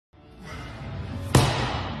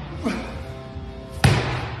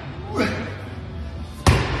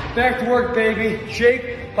Back to work, baby.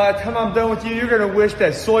 Jake, by the time I'm done with you, you're gonna wish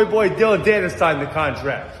that soy boy Dylan Dana signed the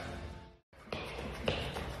contract.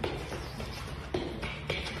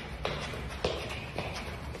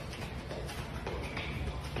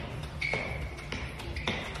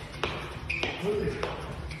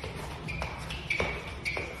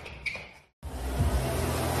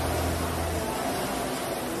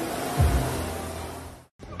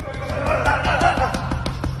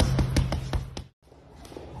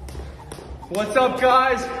 What's up,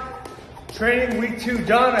 guys? Training week 2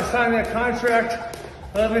 done. I signed that contract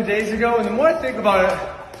 11 days ago, and the more I think about it,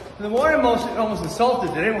 the more I'm almost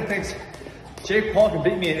insulted that anyone thinks Jake Paul can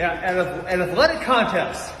beat me in an athletic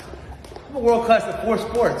contest. I'm a world class at 4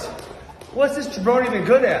 sports. What's this jabroni even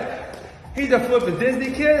good at? He's a flippin'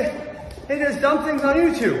 Disney kid. He does dumb things on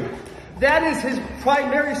YouTube. That is his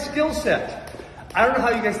primary skill set. I don't know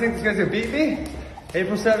how you guys think this guy's gonna beat me.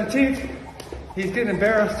 April 17th, he's getting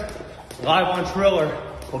embarrassed. Live on Triller.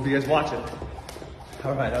 Hope you guys watch it.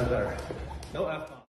 All right, that was better. No F-bomb.